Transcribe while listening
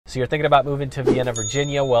So you're thinking about moving to Vienna,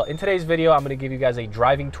 Virginia. Well, in today's video, I'm going to give you guys a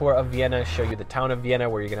driving tour of Vienna, show you the town of Vienna,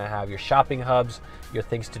 where you're going to have your shopping hubs, your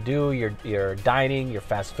things to do, your dining, your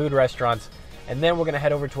fast food restaurants. And then we're going to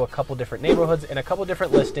head over to a couple different neighborhoods and a couple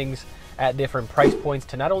different listings at different price points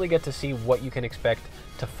to not only get to see what you can expect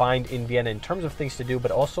to find in Vienna in terms of things to do,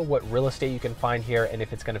 but also what real estate you can find here and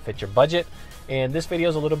if it's going to fit your budget. And this video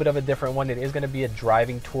is a little bit of a different one. It is going to be a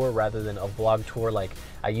driving tour rather than a vlog tour like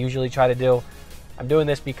I usually try to do. I'm doing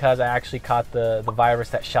this because I actually caught the virus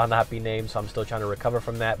that shall not be named, so I'm still trying to recover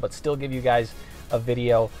from that, but still give you guys a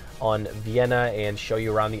video on Vienna and show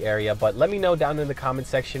you around the area. But let me know down in the comment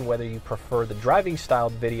section whether you prefer the driving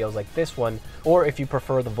style videos like this one, or if you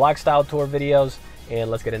prefer the vlog style tour videos,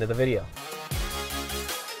 and let's get into the video.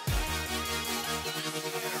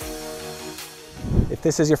 If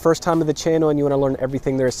this is your first time to the channel and you want to learn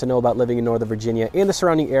everything there is to know about living in Northern Virginia and the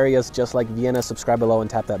surrounding areas just like Vienna, subscribe below and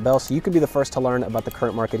tap that bell so you can be the first to learn about the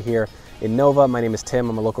current market here in Nova. My name is Tim,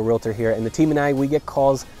 I'm a local realtor here, and the team and I, we get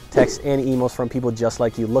calls, texts, and emails from people just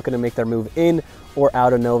like you looking to make their move in or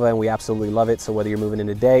out of Nova, and we absolutely love it. So whether you're moving in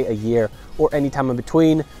a day, a year, or any time in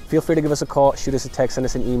between, feel free to give us a call, shoot us a text, send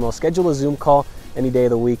us an email, schedule a Zoom call any day of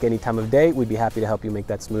the week, any time of day. We'd be happy to help you make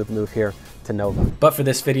that smooth move here to Nova. But for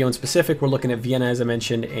this video in specific, we're looking at Vienna, as I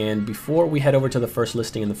mentioned, and before we head over to the first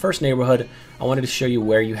listing in the first neighborhood, I wanted to show you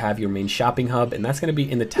where you have your main shopping hub, and that's going to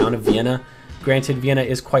be in the town of Vienna. Granted, Vienna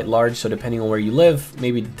is quite large, so depending on where you live,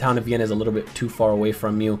 maybe the town of Vienna is a little bit too far away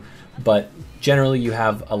from you, but generally you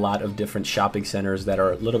have a lot of different shopping centers that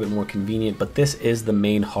are a little bit more convenient. But this is the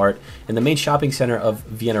main heart and the main shopping center of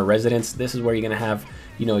Vienna residents. This is where you're going to have,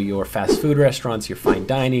 you know, your fast food restaurants, your fine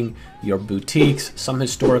dining, your boutiques, some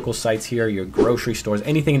historical sites here, your grocery stores,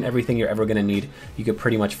 anything and everything you're ever going to need. You could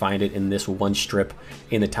pretty much find it in this one strip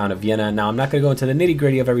in the town of Vienna. Now, I'm not going to go into the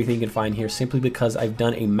nitty-gritty of everything you can find here simply because I've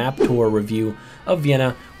done a map tour review of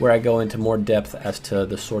Vienna where I go into more depth as to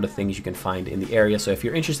the sort of things you can find in the area. So if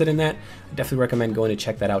you're interested in that, I definitely recommend going to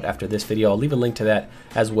check that out after this video. I'll leave a link to that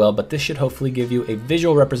as well, but this should hopefully give you a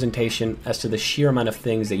visual representation as to the sheer amount of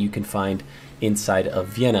things that you can find inside of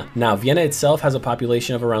Vienna. Now, Vienna itself has a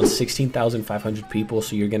population of around 16,500 people,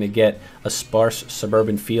 so you're going to get a sparse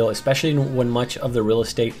suburban feel, especially when much of the real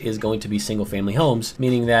estate is going to be single-family homes,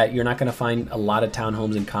 meaning that you're not going to find a lot of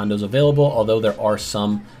townhomes and condos available, although there are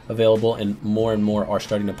some available and more are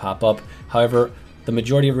starting to pop up. However, the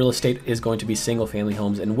majority of real estate is going to be single-family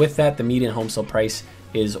homes, and with that, the median home sale price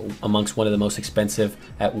is amongst one of the most expensive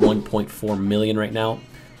at $1.4 million right now.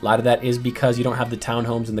 A lot of that is because you don't have the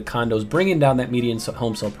townhomes and the condos bringing down that median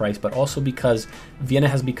home sale price, but also because Vienna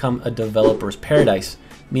has become a developer's paradise,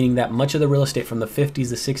 meaning that much of the real estate from the 50s,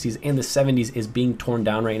 the 60s, and the 70s is being torn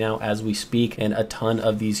down right now as we speak, and a ton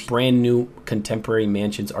of these brand new contemporary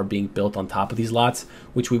mansions are being built on top of these lots,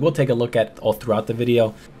 which we will take a look at all throughout the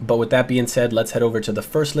video. But with that being said, let's head over to the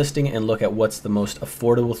first listing and look at what's the most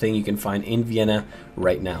affordable thing you can find in Vienna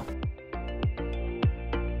right now.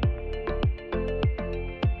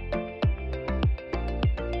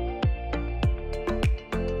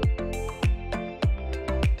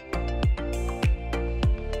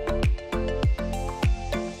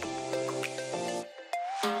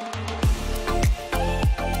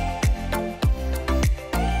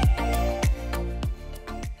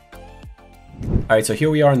 All right, so here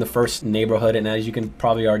we are in the first neighborhood, and as you can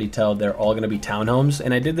probably already tell, they're all going to be townhomes.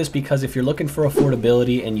 And I did this because if you're looking for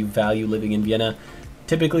affordability and you value living in Vienna,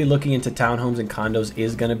 typically looking into townhomes and condos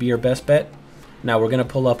is going to be your best bet. Now, we're going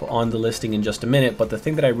to pull up on the listing in just a minute, but the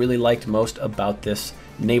thing that I really liked most about this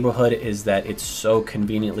neighborhood is that it's so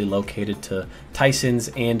conveniently located to Tyson's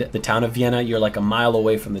and the town of Vienna. You're like a mile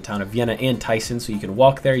away from the town of Vienna and Tyson, so you can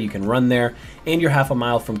walk there, you can run there, and you're half a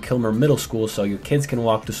mile from Kilmer Middle School, so your kids can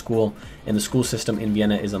walk to school, and the school system in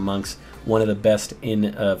Vienna is amongst one of the best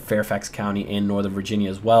in Fairfax County and Northern Virginia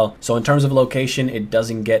as well. So in terms of location, it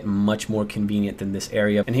doesn't get much more convenient than this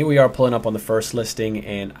area. And here we are pulling up on the first listing,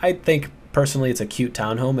 and I think personally it's a cute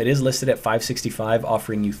townhome. It is listed at $565,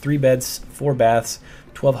 offering you 3 beds, 4 baths,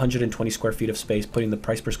 1,220 square feet of space, putting the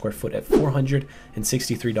price per square foot at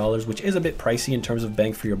 $463, which is a bit pricey in terms of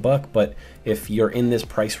bang for your buck. But if you're in this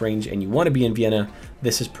price range and you want to be in Vienna,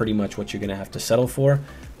 this is pretty much what you're going to have to settle for.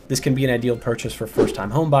 This can be an ideal purchase for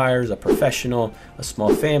first-time home buyers, a professional, a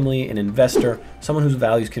small family, an investor, someone who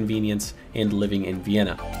values convenience and living in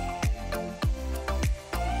Vienna.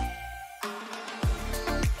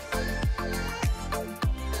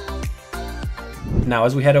 Now,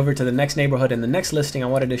 as we head over to the next neighborhood and the next listing, I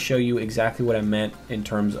wanted to show you exactly what I meant in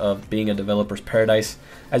terms of being a developer's paradise.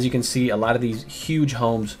 As you can see, a lot of these huge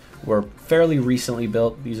homes were fairly recently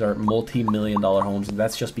built. These are multi-million-dollar homes, and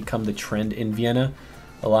that's just become the trend in Vienna.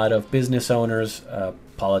 A lot of business owners,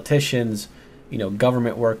 politicians,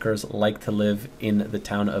 government workers like to live in the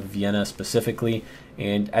town of Vienna specifically.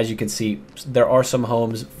 And as you can see, there are some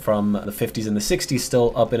homes from the 50s and the 60s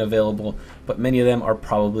still up and available, but many of them are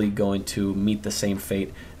probably going to meet the same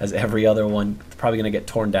fate as every other one. It's probably going to get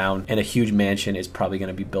torn down, and a huge mansion is probably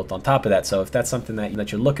going to be built on top of that. So if that's something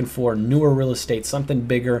that you're looking for, newer real estate, something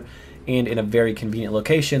bigger, and in a very convenient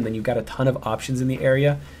location, then you've got a ton of options in the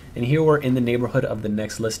area. And here we're in the neighborhood of the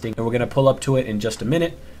next listing, and we're going to pull up to it in just a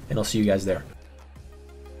minute, and I'll see you guys there.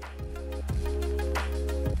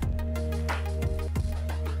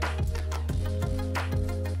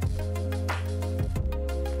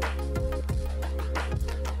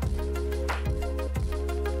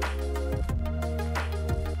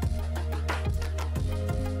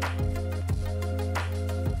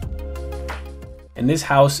 And this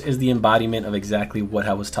house is the embodiment of exactly what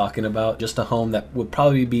I was talking about. Just a home that would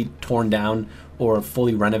probably be torn down or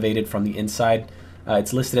fully renovated from the inside.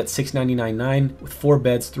 It's listed at $699,900 with 4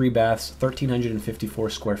 beds, 3 baths,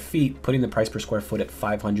 1,354 square feet, putting the price per square foot at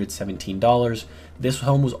 $517. This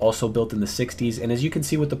home was also built in the 60s, and as you can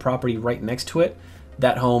see with the property right next to it,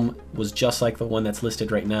 that home was just like the one that's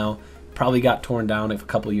listed right now. Probably got torn down a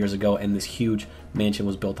couple of years ago, and this huge mansion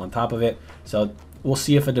was built on top of it. So we'll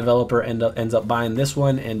see if a developer ends up buying this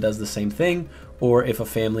one and does the same thing, or if a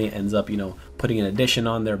family ends up, putting an addition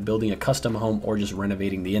on there, building a custom home, or just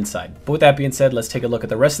renovating the inside. But with that being said, let's take a look at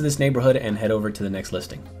the rest of this neighborhood and head over to the next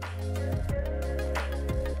listing.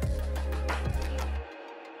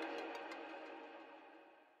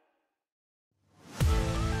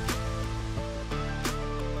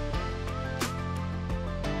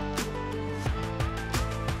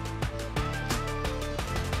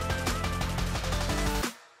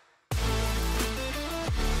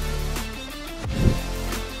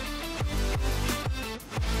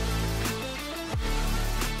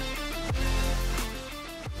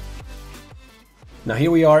 Now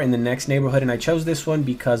here we are in the next neighborhood, and I chose this one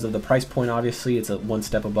because of the price point. Obviously, it's one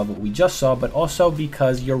step above what we just saw, but also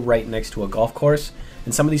because you're right next to a golf course.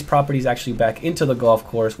 And some of these properties actually back into the golf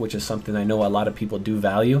course, which is something I know a lot of people do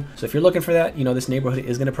value. So if you're looking for that, this neighborhood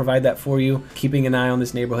is going to provide that for you. Keeping an eye on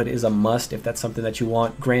this neighborhood is a must if that's something that you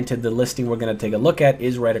want. Granted, the listing we're going to take a look at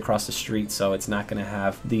is right across the street, so it's not going to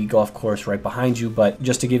have the golf course right behind you. But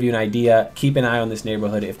just to give you an idea, keep an eye on this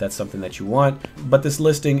neighborhood if that's something that you want. But this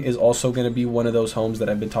listing is also going to be one of those homes that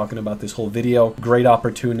I've been talking about this whole video. Great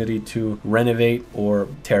opportunity to renovate or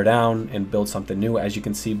tear down and build something new, as you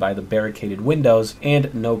can see by the barricaded windows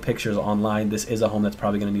and no pictures online. This is a home that's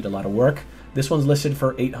probably going to need a lot of work. This one's listed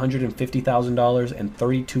for $850,000 and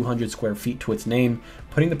 3,200 square feet to its name,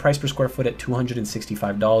 putting the price per square foot at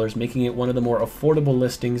 $265, making it one of the more affordable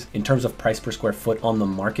listings in terms of price per square foot on the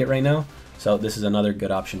market right now. So this is another good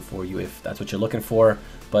option for you if that's what you're looking for.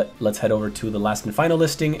 But let's head over to the last and final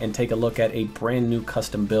listing and take a look at a brand new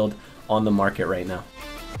custom build on the market right now.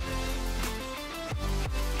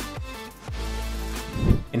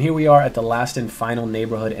 And here we are at the last and final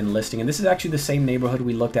neighborhood and listing. And this is actually the same neighborhood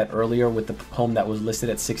we looked at earlier with the home that was listed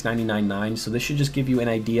at $699,900. So this should just give you an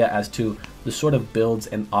idea as to the sort of builds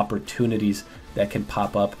and opportunities that can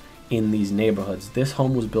pop up in these neighborhoods. This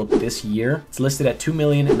home was built this year. It's listed at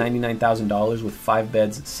 $2,099,000 with 5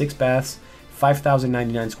 beds, 6 baths,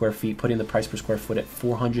 5,099 square feet, putting the price per square foot at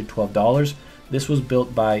 $412. This was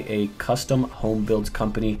built by a custom home builds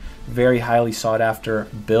company, very highly sought after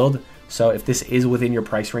build. So if this is within your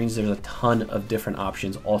price range, there's a ton of different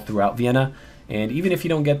options all throughout Vienna. And even if you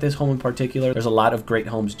don't get this home in particular, there's a lot of great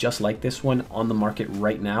homes just like this one on the market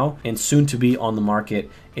right now and soon to be on the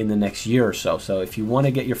market in the next year or so. So if you want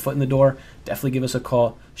to get your foot in the door, definitely give us a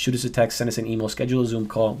call, shoot us a text, send us an email, schedule a Zoom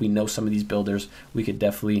call. We know some of these builders. We could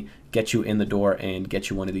definitely get you in the door and get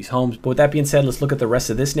you one of these homes. But with that being said, let's look at the rest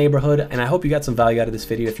of this neighborhood. And I hope you got some value out of this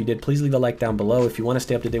video. If you did, please leave a like down below. If you want to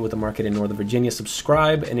stay up to date with the market in Northern Virginia,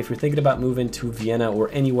 subscribe. And if you're thinking about moving to Vienna or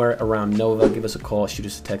anywhere around Nova, give us a call, shoot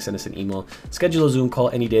us a text, send us an email, schedule a Zoom call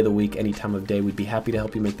any day of the week, any time of day. We'd be happy to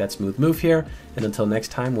help you make that smooth move here. And until next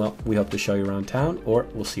time, well, we hope to show you around town, or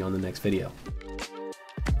we'll see you on the next video.